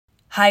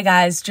Hi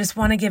guys, just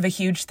want to give a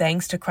huge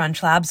thanks to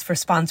Crunch Labs for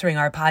sponsoring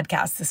our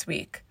podcast this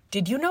week.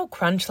 Did you know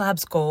Crunch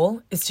Labs'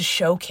 goal is to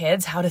show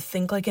kids how to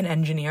think like an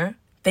engineer?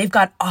 They've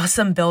got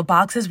awesome build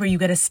boxes where you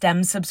get a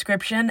STEM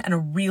subscription and a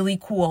really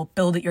cool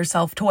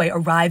build-it-yourself toy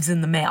arrives in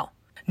the mail.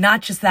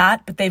 Not just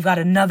that, but they've got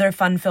another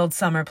fun-filled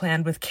summer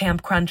planned with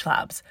Camp Crunch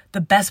Labs.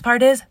 The best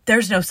part is,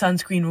 there's no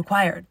sunscreen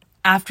required.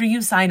 After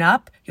you sign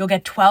up, you'll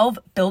get 12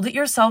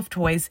 build-it-yourself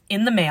toys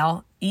in the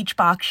mail, each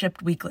box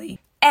shipped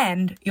weekly.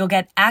 And you'll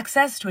get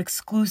access to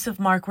exclusive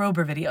Mark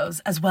Rober videos,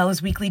 as well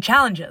as weekly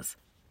challenges.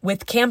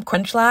 With Camp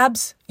Crunch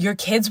Labs, your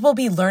kids will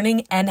be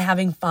learning and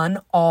having fun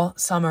all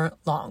summer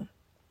long.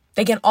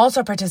 They can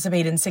also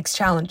participate in 6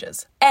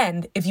 challenges.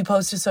 And if you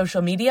post to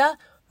social media,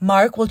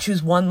 Mark will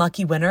choose one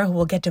lucky winner who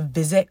will get to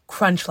visit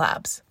Crunch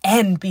Labs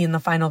and be in the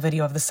final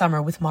video of the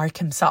summer with Mark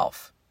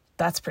himself.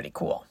 That's pretty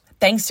cool.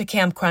 Thanks to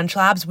Camp Crunch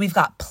Labs, we've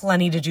got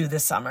plenty to do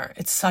this summer.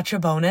 It's such a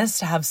bonus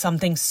to have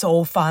something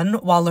so fun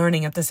while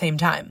learning at the same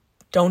time.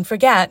 Don't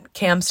forget,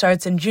 camp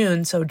starts in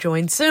June, so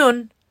join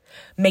soon.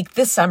 Make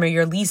this summer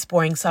your least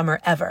boring summer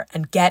ever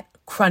and get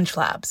Crunch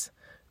Labs.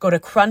 Go to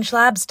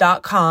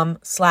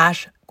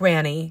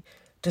crunchlabs.com/granny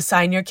to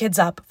sign your kids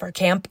up for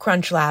Camp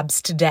Crunch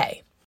Labs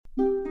today.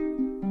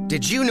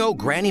 Did you know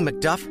Granny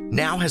McDuff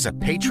now has a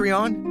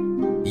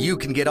Patreon? You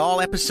can get all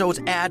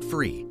episodes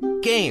ad-free,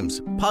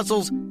 games,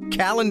 puzzles,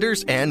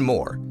 calendars, and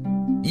more.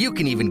 You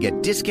can even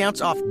get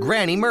discounts off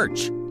Granny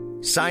merch.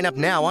 Sign up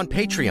now on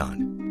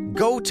Patreon.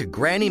 Go to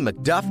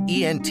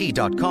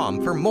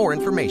GrannyMcDuffENT.com for more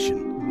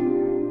information.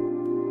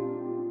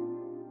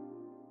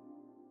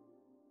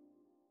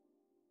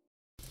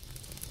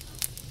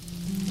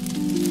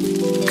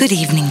 Good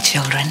evening,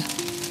 children.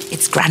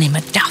 It's Granny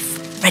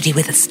McDuff, ready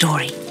with a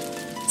story.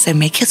 So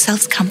make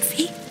yourselves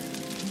comfy,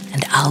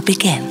 and I'll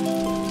begin.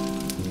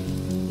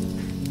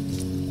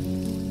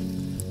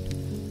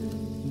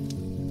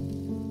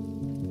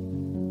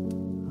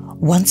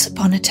 Once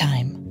upon a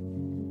time,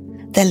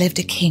 there lived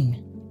a king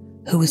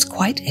who was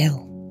quite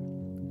ill.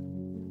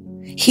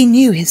 He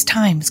knew his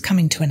time was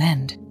coming to an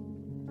end,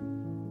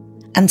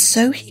 and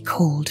so he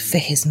called for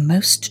his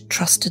most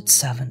trusted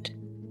servant,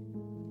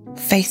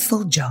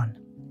 faithful John.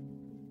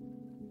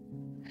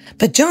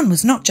 But John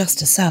was not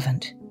just a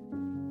servant.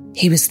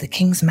 He was the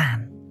king's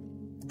man,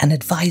 an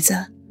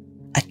advisor,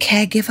 a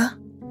caregiver,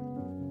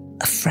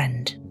 a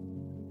friend.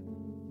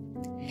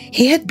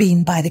 He had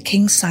been by the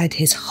king's side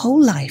his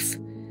whole life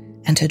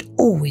and had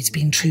always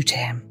been true to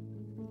him.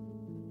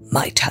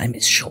 "My time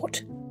is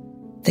short,"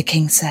 the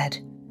king said,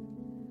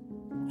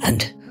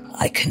 "and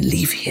I can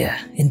leave here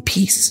in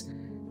peace,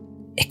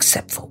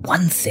 except for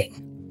one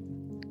thing.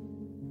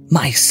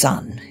 My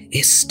son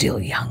is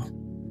still young.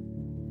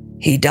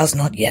 He does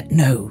not yet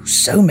know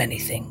so many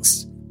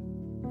things,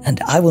 and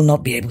I will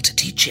not be able to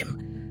teach him,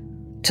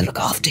 to look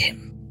after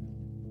him,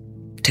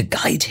 to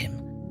guide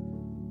him.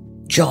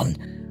 John,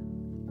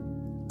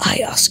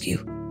 I ask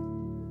you,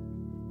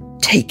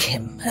 take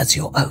him as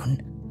your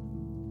own.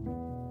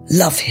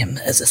 Love him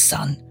as a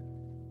son.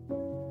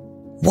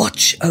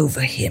 Watch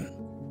over him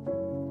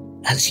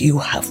as you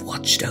have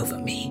watched over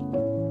me.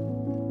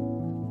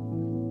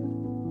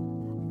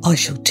 I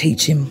shall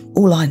teach him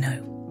all I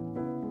know.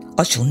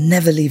 I shall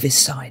never leave his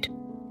side.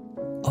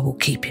 I will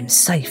keep him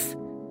safe,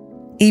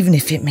 even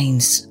if it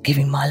means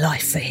giving my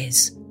life for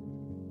his.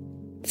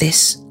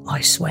 This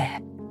I swear,"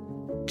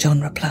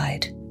 John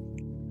replied.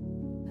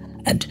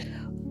 "And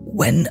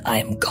when I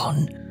am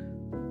gone,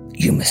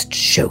 you must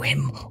show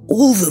him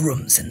all the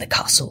rooms in the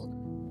castle,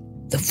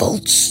 the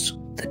vaults,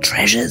 the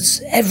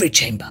treasures, every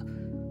chamber,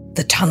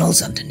 the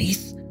tunnels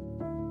underneath.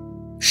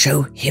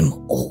 Show him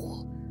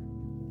all.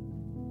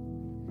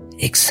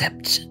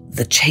 Except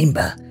the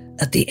chamber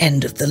at the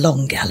end of the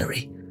long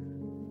gallery.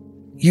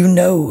 You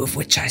know of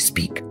which I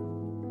speak.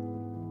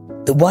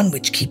 The one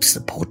which keeps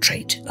the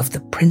portrait of the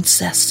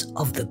Princess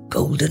of the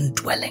Golden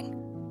Dwelling.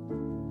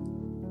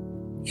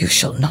 You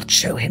shall not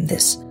show him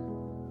this,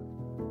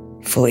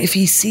 for if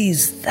he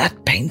sees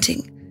that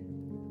painting,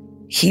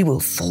 he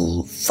will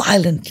fall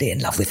violently in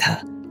love with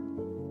her,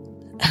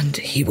 and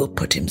he will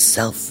put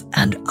himself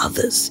and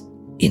others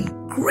in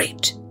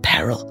great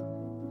peril.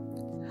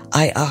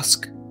 I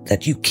ask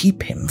that you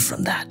keep him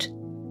from that.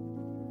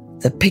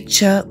 The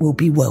picture will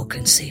be well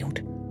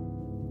concealed.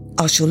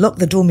 I shall lock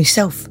the door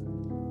myself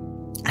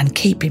and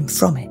keep him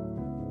from it,"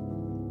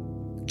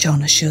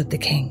 John assured the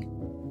king.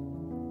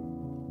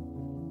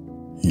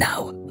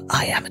 "Now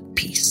I am at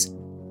peace.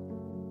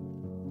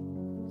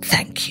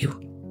 Thank you,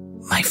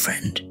 my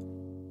friend."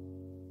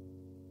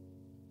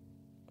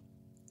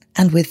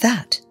 And with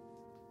that,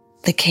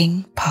 the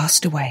king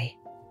passed away.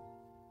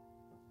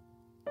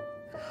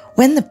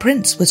 When the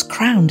prince was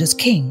crowned as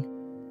king,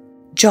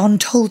 John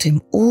told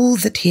him all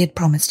that he had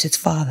promised his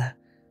father,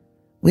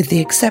 with the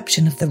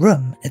exception of the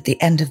room at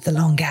the end of the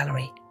long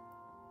gallery.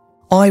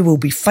 "I will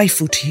be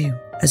faithful to you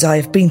as I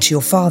have been to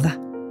your father.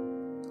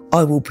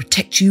 I will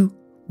protect you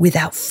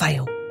without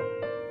fail,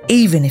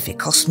 even if it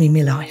costs me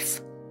my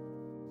life.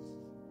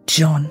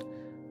 John,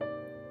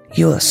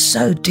 you are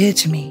so dear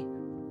to me,"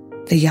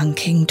 the young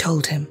king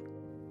told him.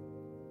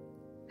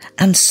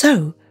 And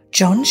so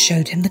John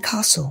showed him the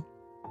castle.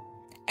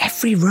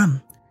 Every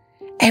room,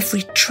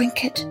 every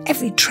trinket,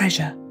 every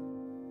treasure,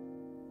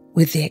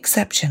 with the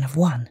exception of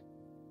one.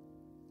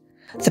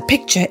 The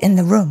picture in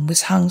the room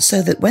was hung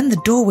so that when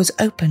the door was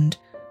opened,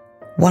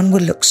 one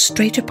would look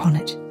straight upon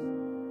it.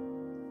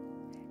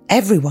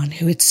 Everyone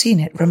who had seen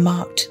it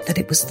remarked that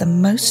it was the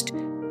most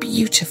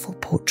beautiful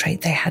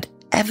portrait they had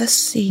ever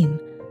seen.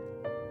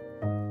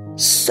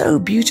 So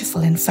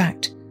beautiful, in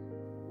fact,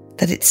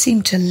 that it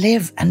seemed to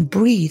live and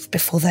breathe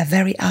before their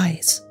very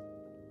eyes.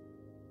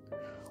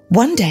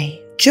 One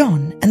day,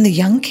 John and the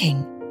young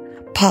king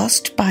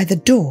passed by the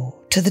door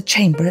to the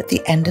chamber at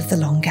the end of the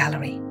long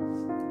gallery.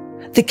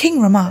 The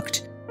king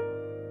remarked,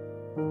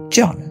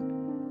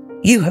 "John,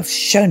 you have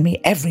shown me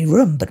every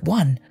room but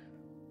one.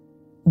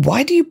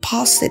 Why do you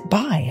pass it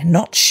by and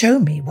not show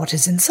me what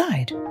is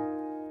inside?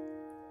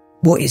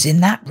 What is in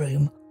that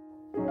room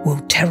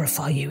will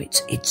terrify you.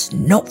 It's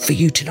not for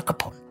you to look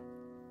upon.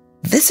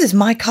 This is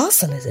my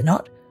castle, is it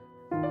not?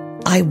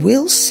 I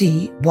will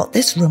see what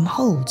this room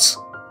holds."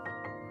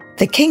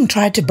 The king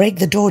tried to break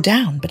the door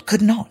down, but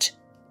could not.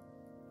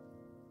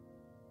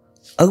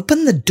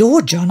 "Open the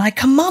door, John, I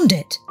command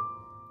it."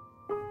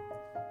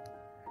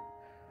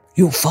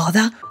 "Your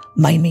father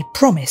made me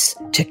promise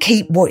to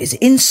keep what is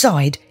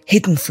inside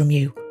hidden from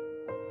you.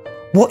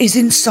 What is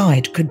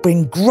inside could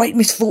bring great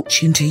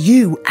misfortune to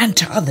you and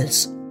to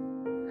others."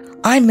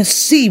 "I must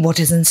see what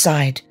is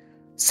inside,"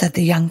 said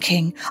the young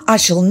king. "I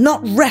shall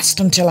not rest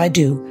until I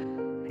do.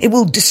 It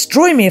will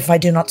destroy me if I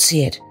do not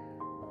see it.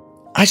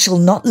 I shall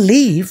not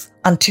leave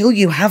until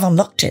you have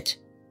unlocked it."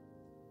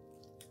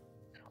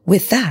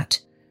 With that,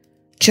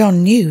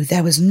 John knew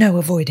there was no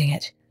avoiding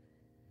it.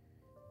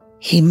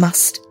 He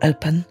must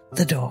open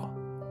the door.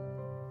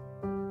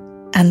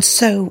 And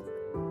so,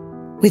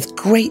 with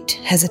great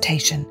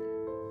hesitation,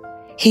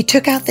 he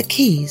took out the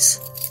keys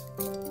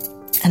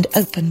and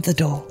opened the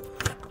door.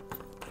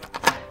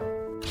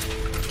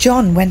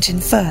 John went in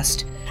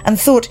first and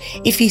thought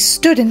if he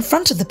stood in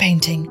front of the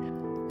painting,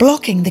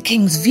 blocking the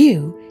king's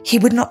view, he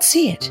would not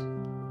see it.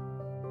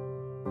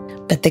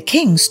 But the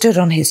king stood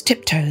on his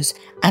tiptoes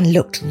and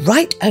looked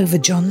right over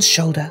John's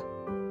shoulder.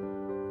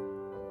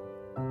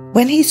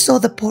 When he saw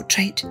the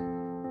portrait,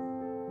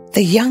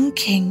 the young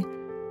king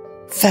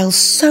fell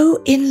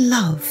so in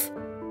love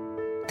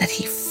that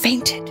he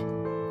fainted.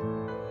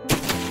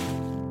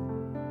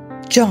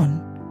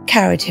 John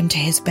carried him to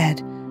his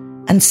bed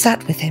and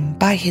sat with him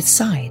by his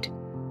side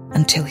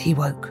until he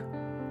woke.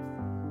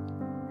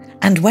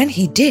 And when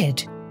he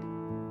did,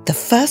 the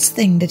first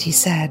thing that he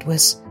said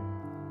was,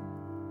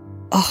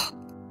 "Oh,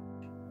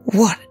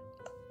 what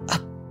a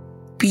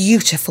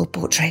beautiful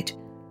portrait.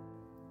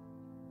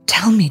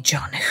 Tell me,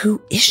 John, who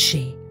is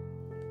she?"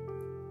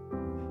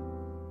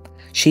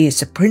 "She is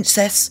the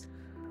princess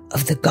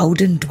of the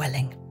golden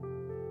dwelling."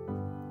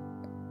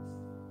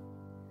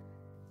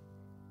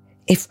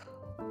 "If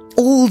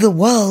all the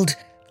world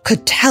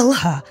could tell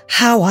her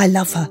how I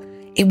love her,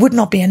 it would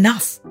not be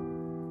enough.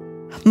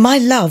 My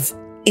love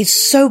is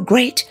so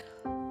great,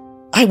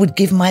 I would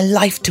give my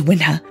life to win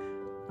her.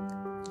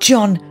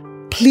 John,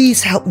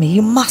 please help me,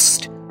 you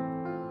must.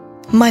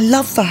 My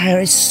love for her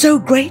is so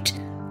great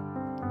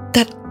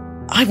that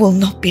I will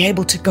not be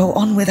able to go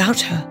on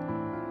without her."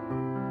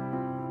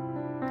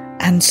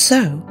 And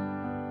so,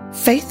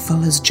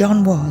 faithful as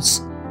John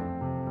was,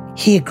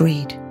 he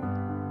agreed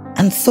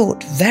and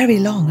thought very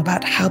long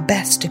about how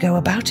best to go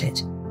about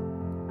it.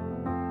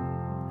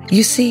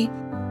 You see,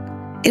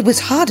 it was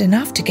hard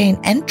enough to gain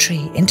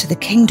entry into the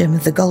kingdom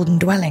of the golden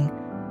dwelling,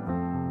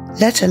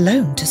 let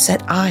alone to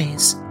set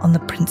eyes on the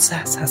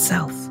princess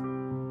herself.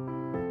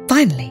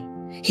 Finally,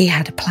 he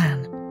had a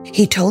plan.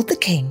 He told the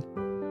king,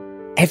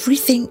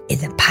 "Everything in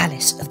the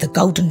palace of the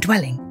golden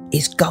dwelling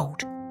is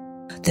gold.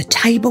 The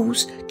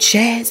tables,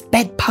 chairs,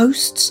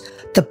 bedposts,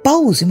 the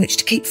bowls in which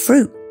to keep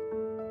fruit.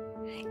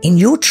 In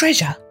your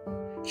treasure,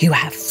 you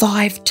have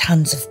 5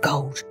 tons of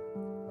gold.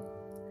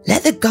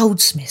 Let the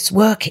goldsmiths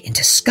work it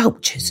into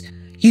sculptures,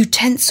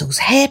 utensils,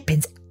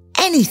 hairpins,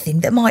 anything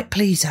that might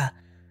please her,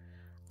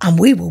 and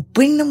we will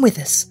bring them with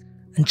us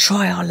and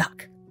try our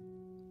luck."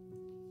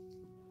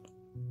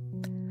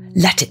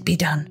 "Let it be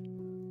done,"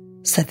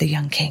 said the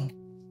young king.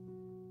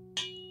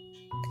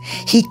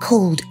 He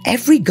called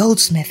every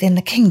goldsmith in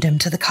the kingdom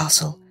to the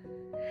castle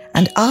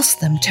and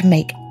asked them to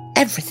make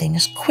everything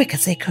as quick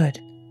as they could.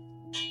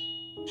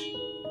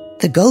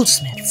 The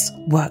goldsmiths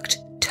worked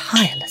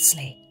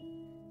tirelessly.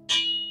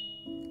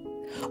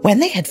 When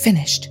they had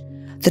finished,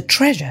 the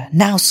treasure,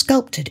 now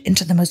sculpted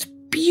into the most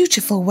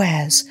beautiful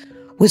wares,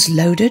 was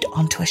loaded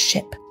onto a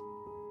ship.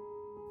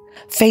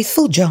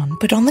 Faithful John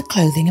put on the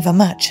clothing of a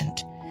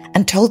merchant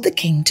and told the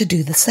king to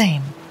do the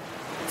same,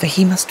 for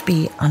he must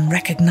be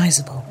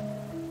unrecognizable.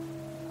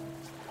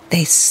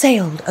 They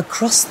sailed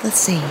across the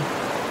sea,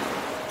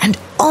 and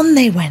on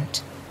they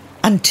went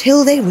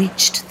until they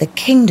reached the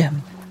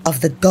kingdom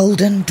of the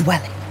golden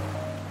dwelling.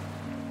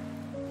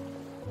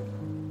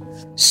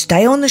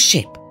 "Stay on the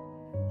ship,"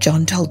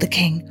 John told the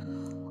king.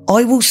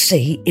 "I will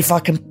see if I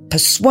can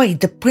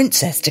persuade the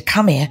princess to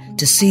come here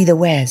to see the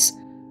wares.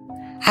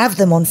 have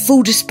them on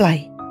full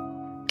display.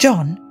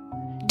 John,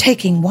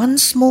 taking one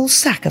small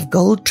sack of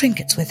gold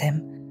trinkets with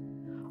him,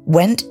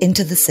 went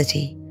into the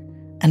city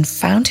and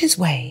found his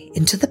way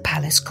into the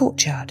palace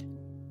courtyard.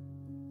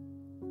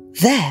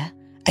 There,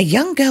 a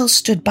young girl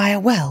stood by a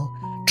well,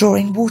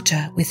 drawing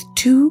water with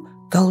 2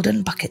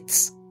 golden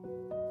buckets.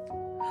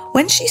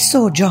 When she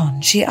saw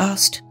John, she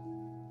asked,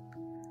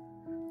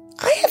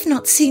 "I have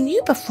not seen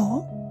you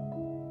before.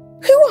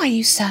 Who are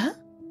you, sir?"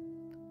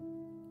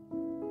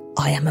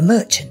 "I am a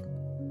merchant,"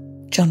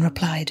 John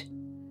replied.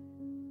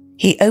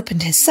 He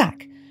opened his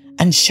sack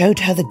and showed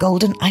her the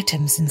golden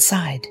items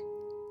inside.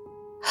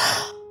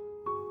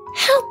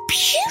 "How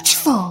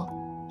beautiful!"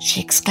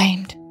 she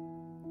exclaimed.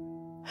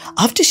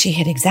 After she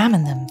had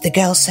examined them, the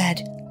girl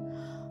said,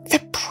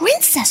 "The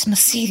princess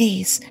must see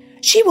these.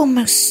 She will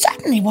most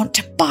certainly want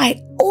to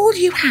buy all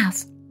you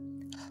have.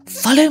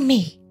 Follow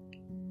me."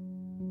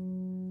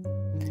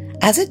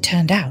 As it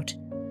turned out,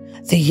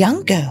 the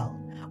young girl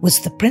was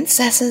the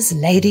princess's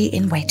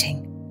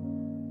lady-in-waiting.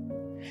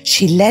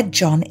 She led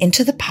John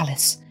into the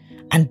palace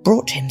and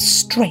brought him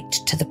straight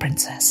to the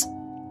princess.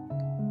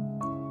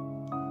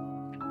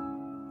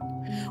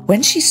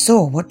 When she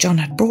saw what John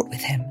had brought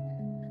with him,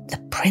 the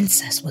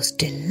princess was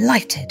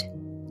delighted.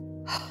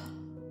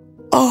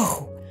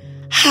 "Oh,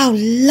 how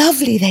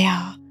lovely they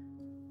are!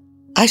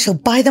 I shall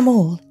buy them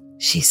all,"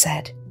 she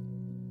said.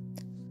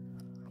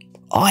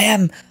 "I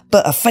am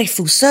but a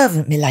faithful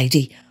servant,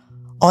 milady.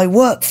 I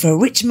work for a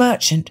rich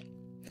merchant.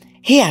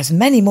 He has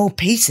many more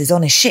pieces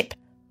on his ship.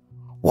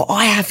 What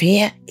I have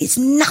here is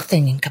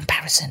nothing in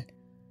comparison.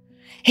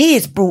 He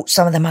has brought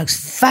some of the most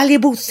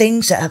valuable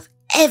things that have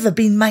ever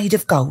been made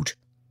of gold."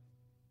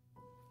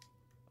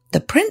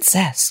 The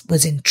princess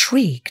was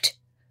intrigued.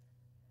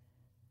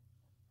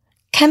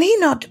 "Can he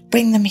not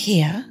bring them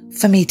here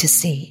for me to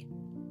see?"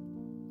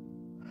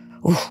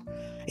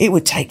 "It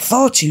would take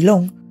far too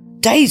long,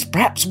 days,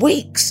 perhaps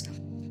weeks,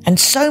 and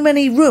so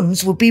many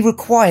rooms would be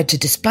required to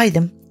display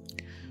them.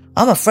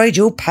 I'm afraid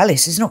your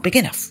palace is not big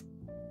enough."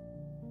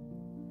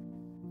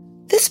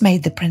 This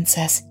made the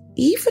princess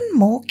even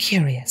more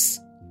curious.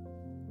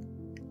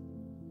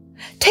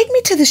 "Take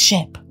me to the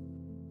ship.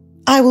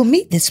 I will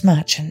meet this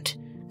merchant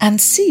and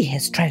see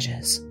his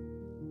treasures."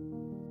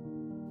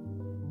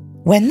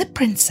 When the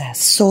princess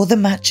saw the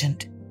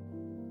merchant,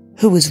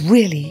 who was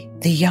really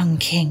the young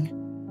king,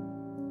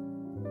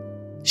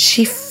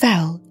 she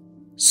fell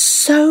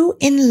so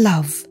in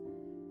love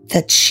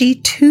that she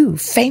too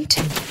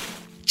fainted,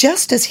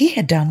 just as he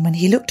had done when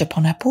he looked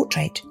upon her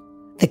portrait.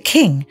 The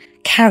king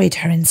carried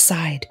her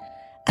inside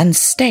and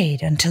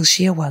stayed until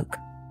she awoke.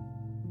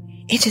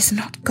 "It is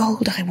not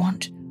gold I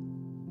want,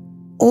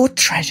 or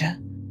treasure.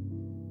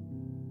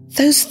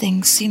 Those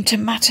things seem to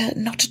matter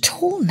not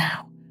at all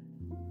now.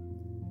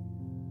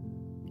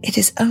 It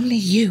is only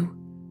you,"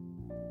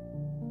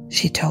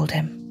 she told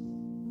him.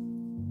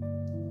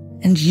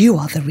 "And you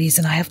are the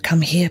reason I have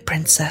come here,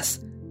 princess.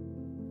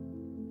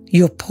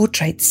 Your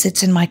portrait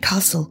sits in my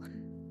castle,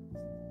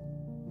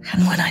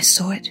 and when I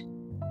saw it,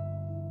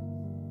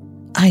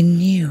 I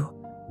knew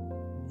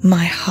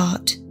my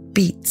heart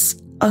beats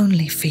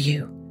only for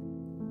you.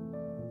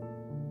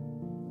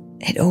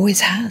 It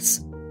always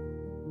has.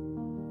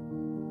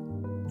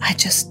 I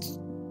just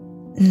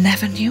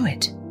never knew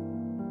it.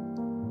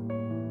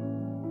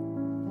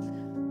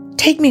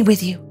 Take me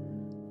with you,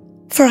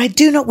 for I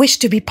do not wish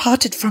to be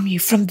parted from you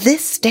from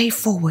this day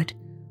forward,"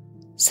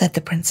 said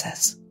the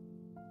princess.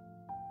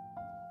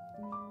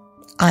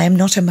 "I am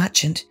not a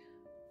merchant,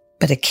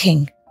 but a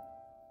king.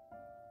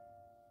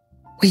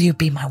 Will you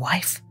be my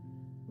wife,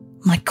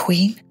 my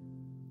queen,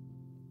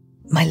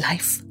 my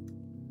life?"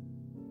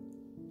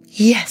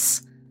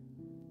 "Yes."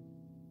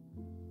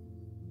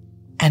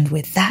 And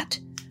with that,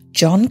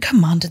 John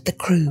commanded the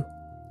crew,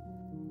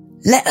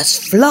 "Let us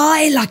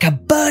fly like a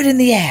bird in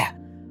the air.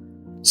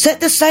 Set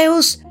the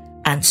sails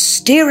and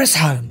steer us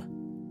home."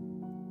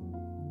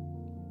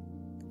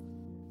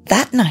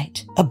 That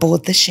night,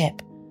 aboard the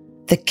ship,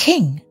 the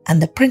king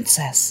and the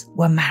princess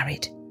were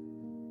married.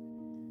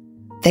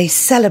 They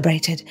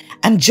celebrated,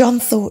 and John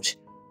thought,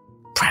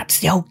 perhaps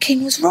the old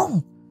king was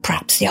wrong.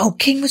 Perhaps the old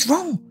king was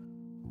wrong.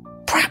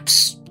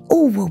 Perhaps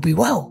all will be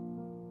well.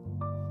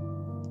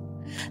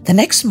 The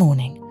next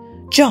morning,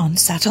 John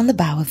sat on the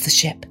bow of the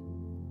ship.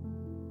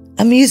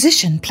 A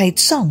musician played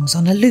songs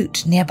on a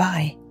lute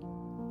nearby.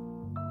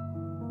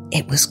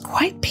 It was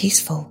quite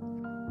peaceful,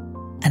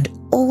 and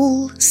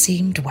all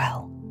seemed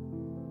well.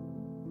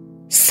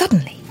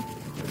 Suddenly,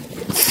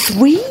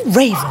 3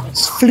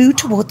 ravens flew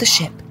toward the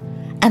ship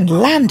and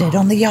landed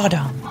on the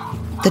yardarm,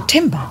 the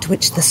timber to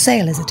which the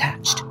sail is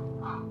attached.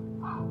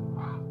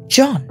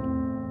 John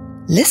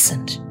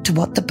listened to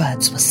what the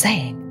birds were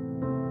saying.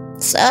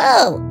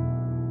 "So,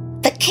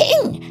 the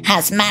king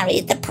has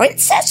married the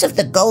princess of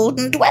the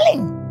golden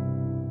dwelling,"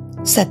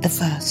 said the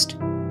first.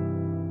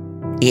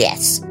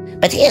 "Yes,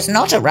 but he has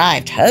not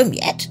arrived home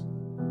yet,"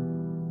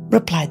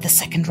 replied the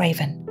second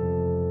raven.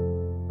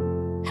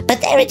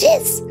 "But there it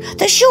is,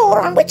 the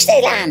shore on which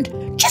they land,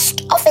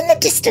 just off in the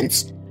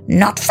distance.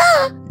 Not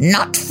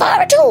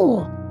far at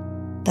all,"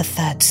 the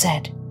third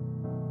said.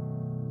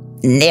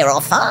 Near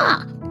or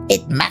far,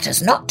 it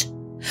matters not,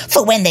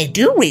 for when they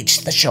do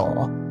reach the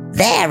shore,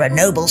 there a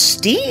noble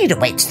steed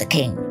awaits the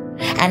king,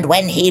 and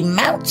when he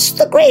mounts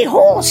the grey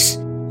horse,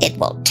 it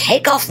will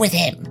take off with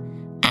him,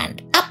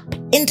 and up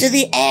into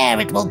the air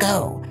it will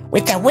go,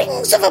 with the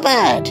wings of a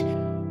bird,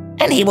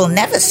 and he will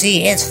never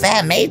see his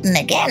fair maiden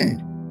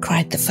again,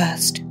 cried the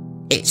first.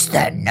 Is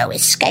there no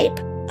escape?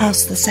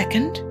 Asked the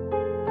second.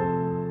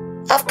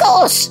 Of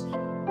course,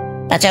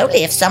 but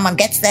only if someone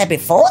gets there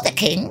before the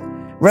king,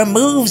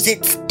 removes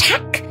its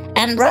tack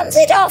and runs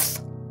it off.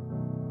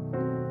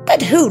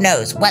 But who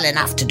knows well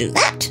enough to do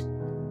that?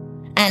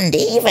 And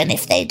even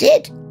if they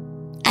did,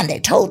 and they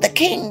told the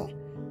king,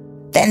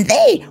 then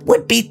they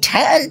would be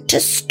turned to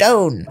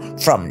stone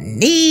from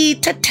knee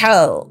to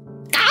toe.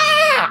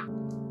 Ah!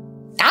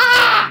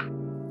 Ah!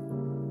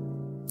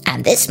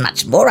 And this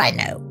much more I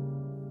know.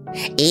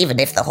 Even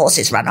if the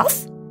horses run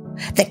off,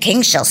 the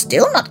king shall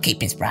still not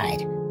keep his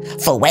bride,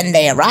 for when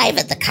they arrive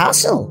at the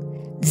castle,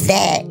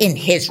 there in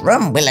his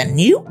room will a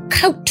new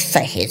coat for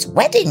his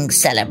wedding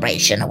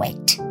celebration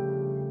await.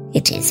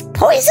 It is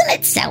poison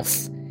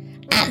itself,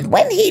 and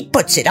when he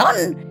puts it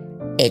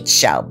on, it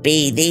shall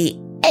be the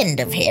end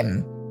of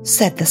him,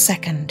 said the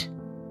second.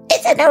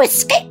 Is there no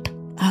escape?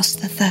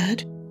 Asked the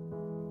third.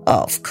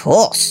 Of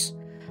course,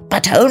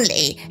 but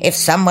only if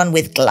someone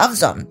with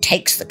gloves on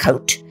takes the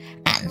coat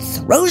and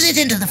throws it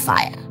into the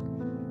fire.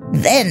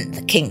 Then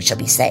the king shall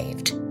be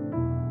saved.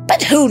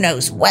 But who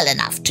knows well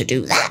enough to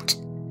do that?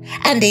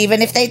 And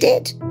even if they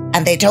did,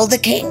 and they told the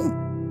king,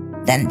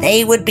 then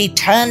they would be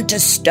turned to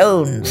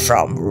stone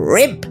from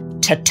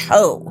rib to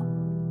toe.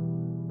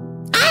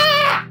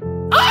 Ah!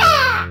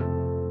 Ah!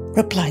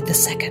 Replied the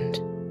second.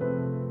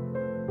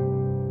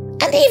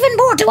 And even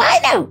more do I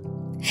know.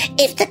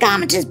 If the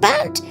garment is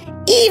burnt,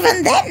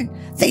 even then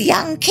the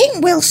young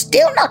king will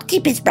still not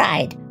keep his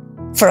bride.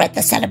 For at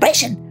the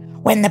celebration,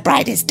 when the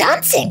bride is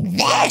dancing,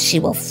 there she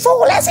will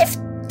fall as if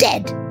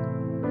dead.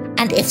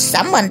 And if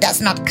someone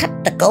does not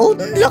cut the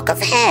golden lock of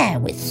hair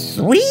with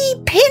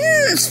 3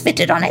 pins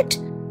fitted on it,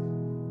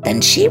 then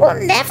she will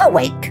never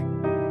wake.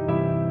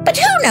 But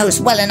who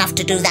knows well enough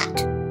to do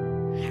that?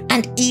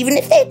 And even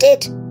if they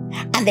did,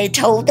 and they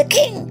told the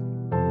king,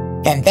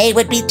 then they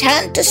would be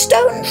turned to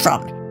stone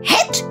from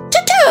head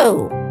to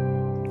toe.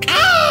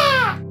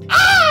 Ah!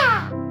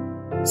 Ah!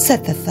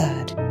 Said the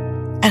third.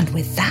 And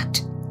with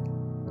that,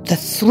 the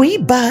 3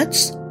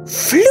 birds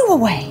flew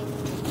away.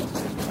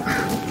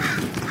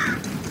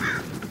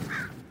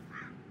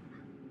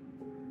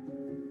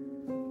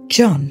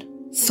 John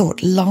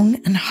thought long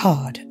and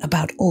hard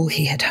about all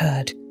he had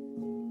heard.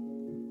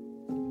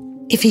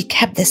 If he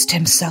kept this to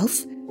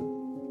himself,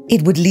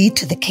 it would lead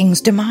to the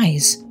king's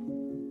demise.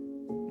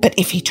 But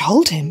if he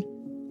told him,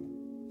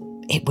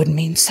 it would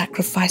mean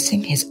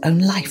sacrificing his own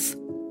life.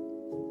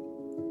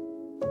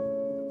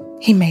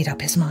 He made up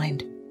his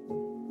mind.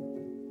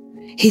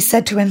 He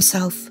said to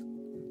himself,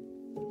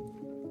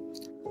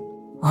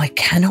 I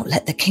cannot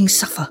let the king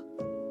suffer.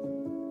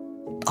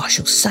 I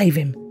shall save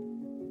him,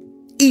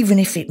 even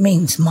if it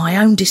means my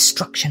own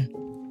destruction.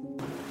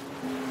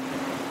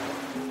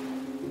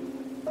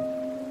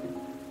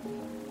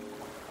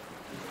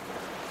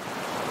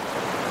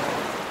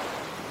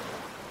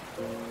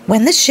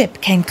 When the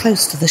ship came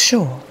close to the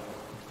shore,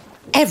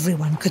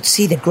 everyone could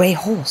see the grey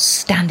horse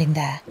standing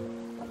there.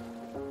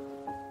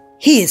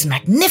 He is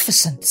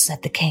magnificent,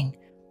 said the king.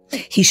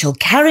 He shall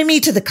carry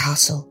me to the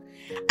castle,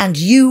 and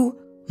you,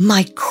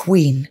 my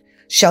queen,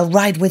 shall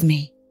ride with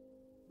me.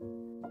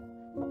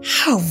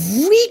 How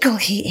regal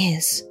he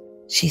is,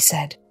 she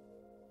said.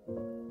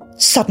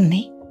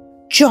 Suddenly,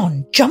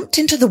 John jumped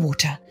into the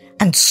water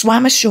and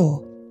swam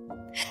ashore.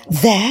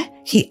 There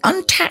he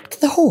untacked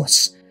the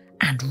horse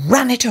and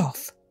ran it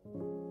off.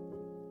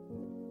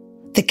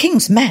 The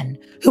king's men,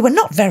 who were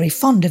not very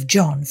fond of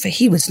John, for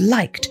he was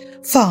liked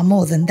far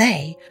more than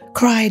they,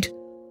 cried,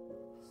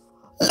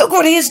 Look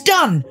what he has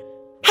done!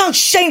 How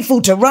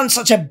shameful to run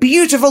such a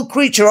beautiful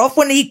creature off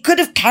when he could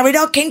have carried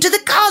our king to the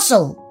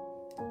castle!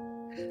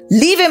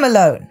 Leave him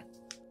alone,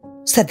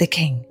 said the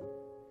king.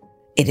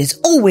 It is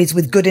always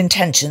with good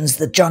intentions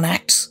that John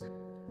acts.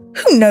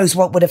 Who knows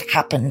what would have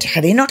happened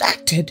had he not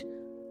acted?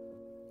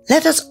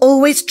 Let us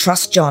always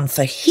trust John,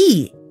 for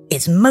he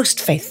is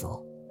most faithful.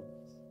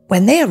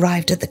 When they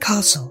arrived at the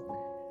castle,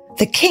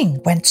 the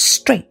king went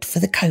straight for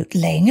the coat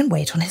laying in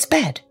wait on his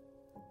bed.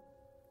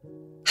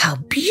 How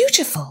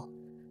beautiful!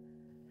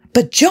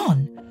 But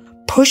John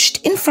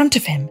pushed in front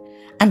of him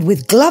and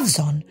with gloves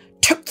on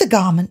took the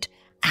garment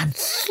and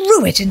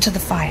threw it into the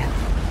fire.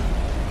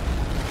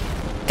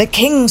 The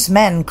king's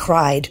men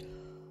cried,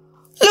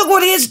 Look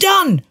what he has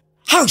done!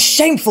 How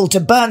shameful to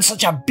burn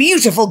such a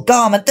beautiful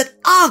garment that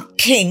our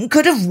king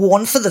could have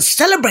worn for the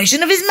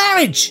celebration of his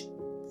marriage!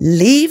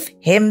 Leave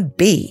him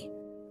be,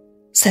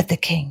 said the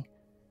king.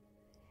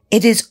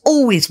 It is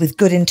always with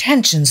good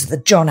intentions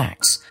that John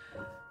acts.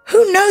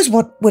 Who knows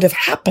what would have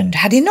happened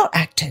had he not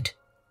acted?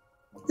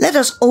 Let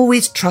us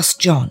always trust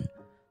John,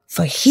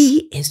 for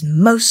he is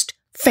most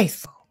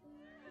faithful.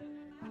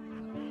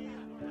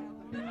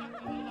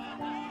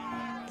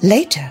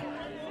 Later,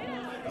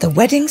 the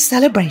wedding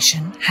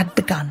celebration had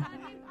begun.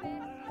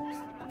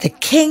 The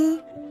king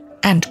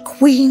and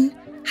queen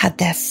had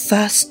their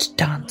first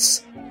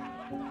dance.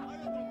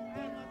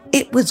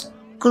 It was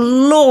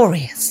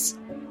glorious.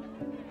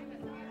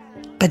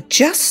 But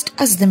just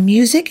as the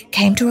music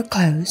came to a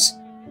close,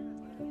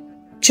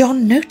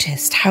 John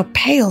noticed how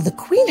pale the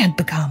queen had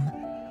become,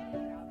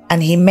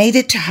 and he made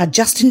it to her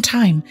just in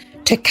time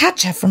to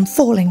catch her from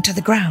falling to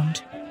the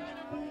ground.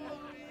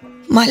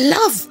 "My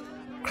love!"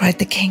 cried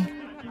the king.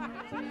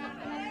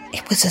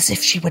 It was as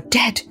if she were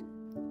dead,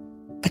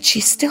 but she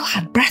still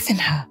had breath in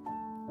her.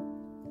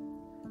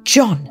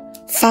 John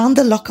found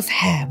the lock of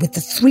hair with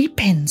the 3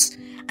 pins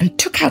and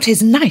took out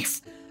his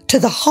knife, to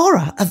the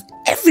horror of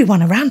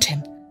everyone around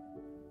him.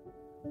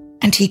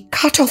 And he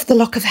cut off the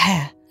lock of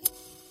hair.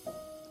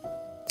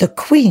 The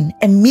queen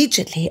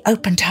immediately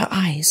opened her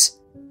eyes.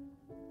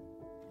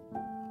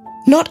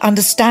 Not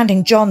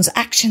understanding John's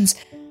actions,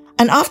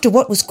 and after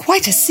what was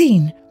quite a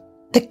scene,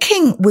 the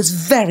king was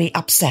very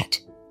upset.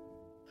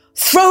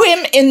 "Throw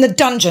him in the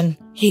dungeon,"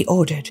 he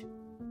ordered.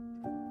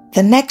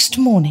 The next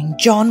morning,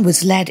 John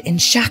was led in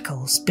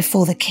shackles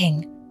before the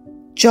king.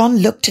 John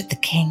looked at the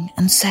king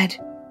and said,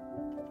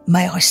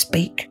 "May I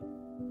speak?"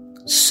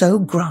 "So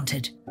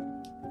granted,"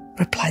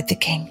 replied the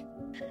king.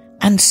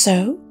 And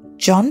so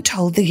John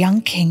told the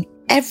young king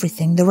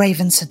everything the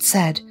ravens had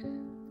said,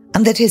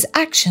 and that his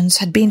actions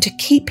had been to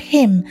keep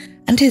him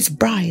and his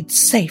bride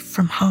safe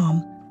from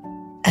harm.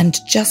 And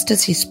just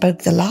as he spoke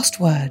the last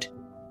word,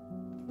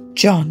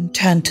 John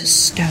turned to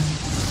stone.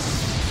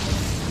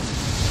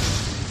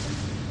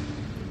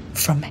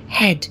 From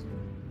head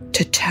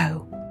to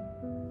toe.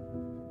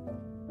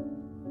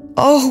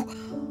 "Oh,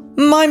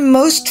 my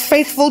most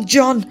faithful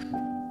John!"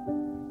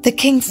 The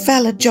king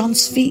fell at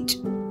John's feet,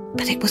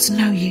 but it was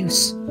no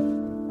use.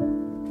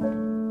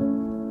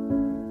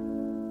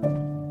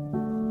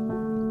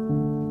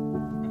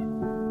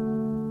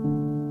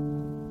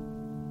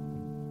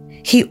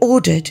 He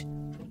ordered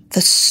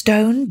the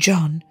stone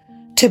John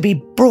to be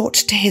brought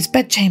to his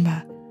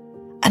bedchamber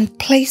and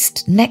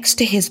placed next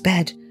to his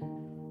bed,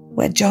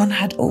 where John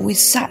had always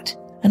sat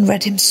and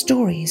read him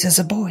stories as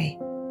a boy.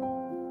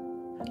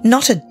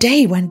 Not a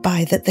day went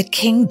by that the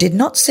king did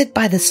not sit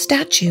by the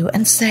statue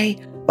and say,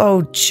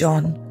 "Oh,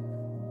 John,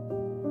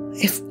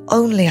 if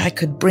only I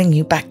could bring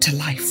you back to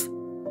life."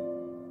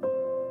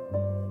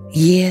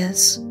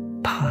 Years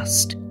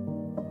passed.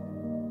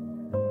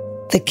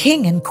 The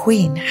king and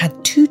queen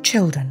had 2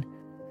 children,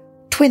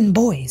 twin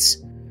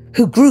boys,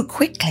 who grew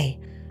quickly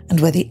and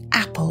were the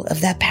apple of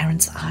their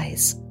parents'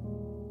 eyes.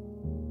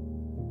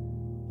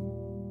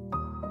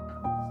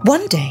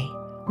 One day,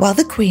 while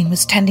the queen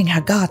was tending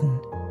her garden,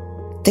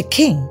 the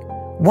king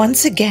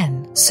once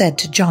again said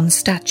to John's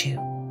statue,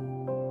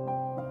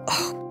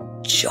 "Oh,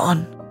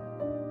 John,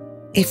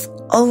 if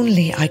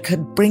only I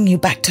could bring you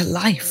back to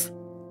life."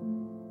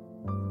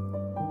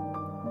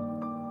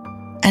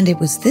 And it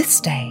was this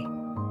day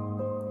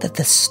that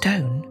the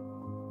stone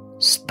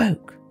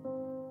spoke.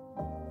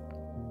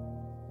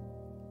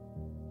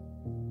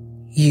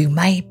 "You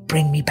may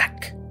bring me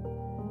back,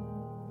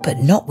 but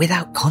not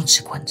without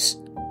consequence.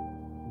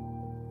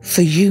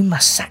 For you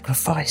must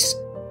sacrifice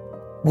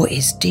what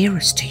is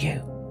dearest to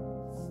you."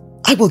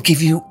 "I will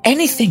give you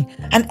anything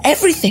and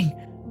everything,"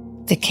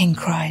 the king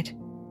cried.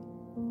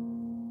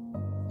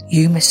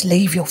 "You must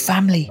leave your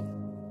family,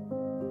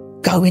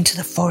 go into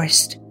the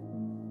forest,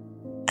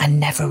 and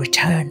never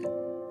return."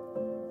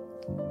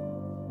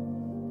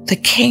 The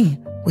king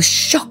was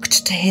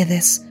shocked to hear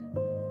this.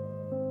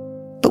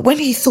 But when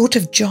he thought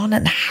of John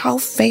and how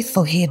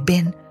faithful he had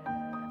been,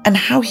 and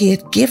how he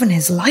had given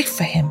his life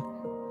for him,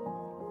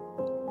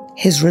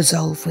 his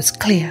resolve was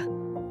clear.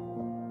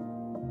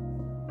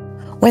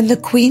 When the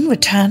queen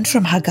returned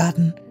from her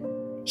garden,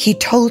 he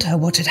told her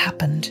what had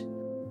happened.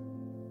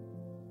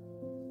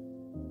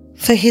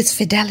 For his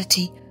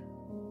fidelity,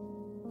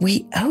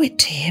 we owe it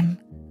to him,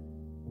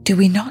 do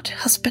we not,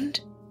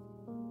 husband?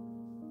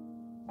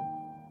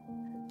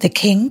 The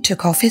king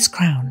took off his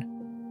crown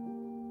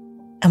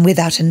and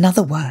without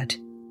another word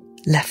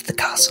left the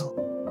castle.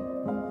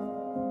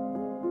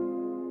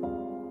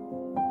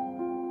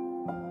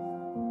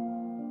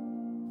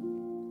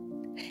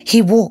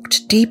 He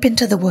walked deep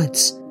into the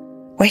woods,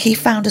 where he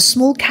found a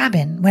small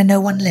cabin where no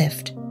one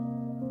lived.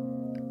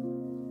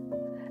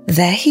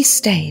 There he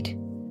stayed.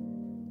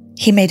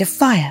 He made a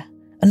fire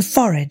and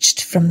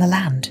foraged from the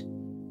land.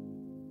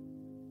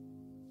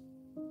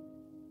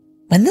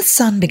 When the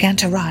sun began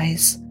to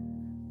rise,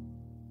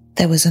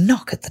 there was a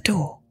knock at the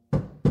door.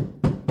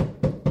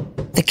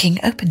 The king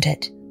opened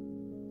it,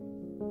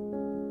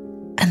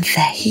 and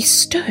there he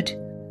stood.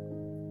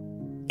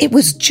 It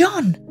was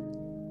John,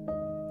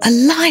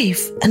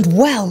 alive and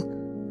well.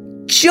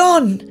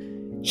 "John!"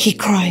 he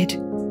cried.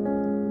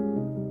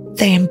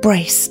 They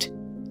embraced.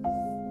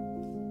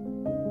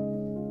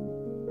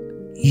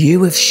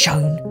 "You have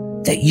shown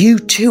that you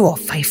too are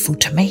faithful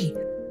to me,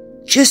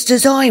 just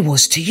as I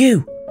was to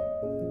you.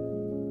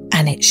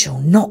 And it shall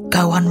not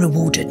go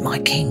unrewarded, my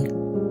king."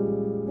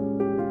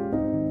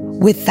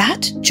 With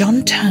that,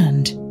 John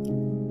turned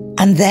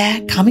And there,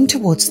 coming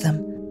towards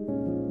them,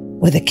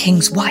 were the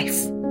king's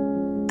wife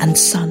and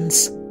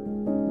sons.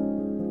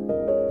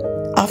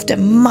 After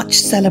much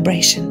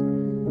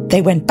celebration,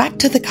 they went back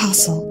to the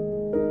castle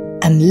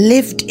and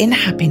lived in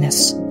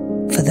happiness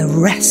for the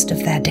rest of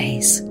their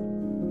days.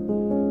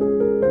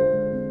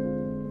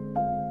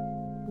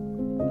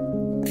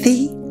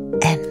 The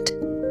end.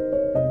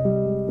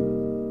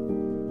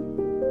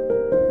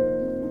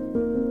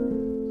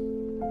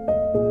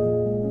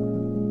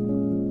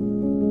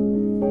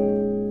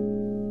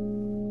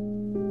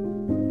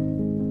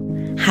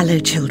 Hello,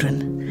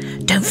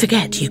 children. Don't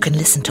forget you can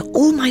listen to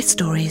all my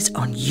stories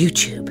on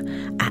YouTube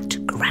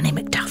at Granny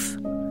McDuff.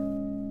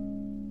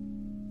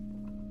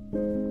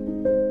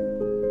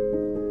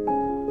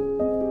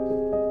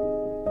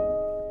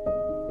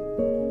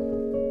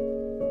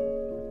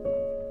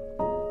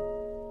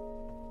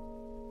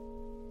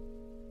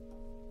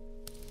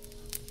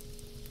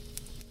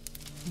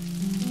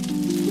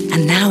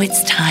 And now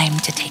it's time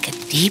to take a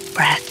deep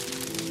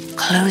breath,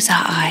 close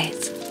our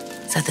eyes,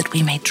 so that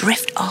we may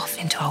drift off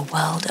into a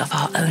world of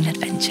our own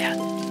adventure.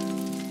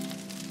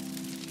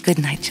 Good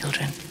night,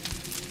 children.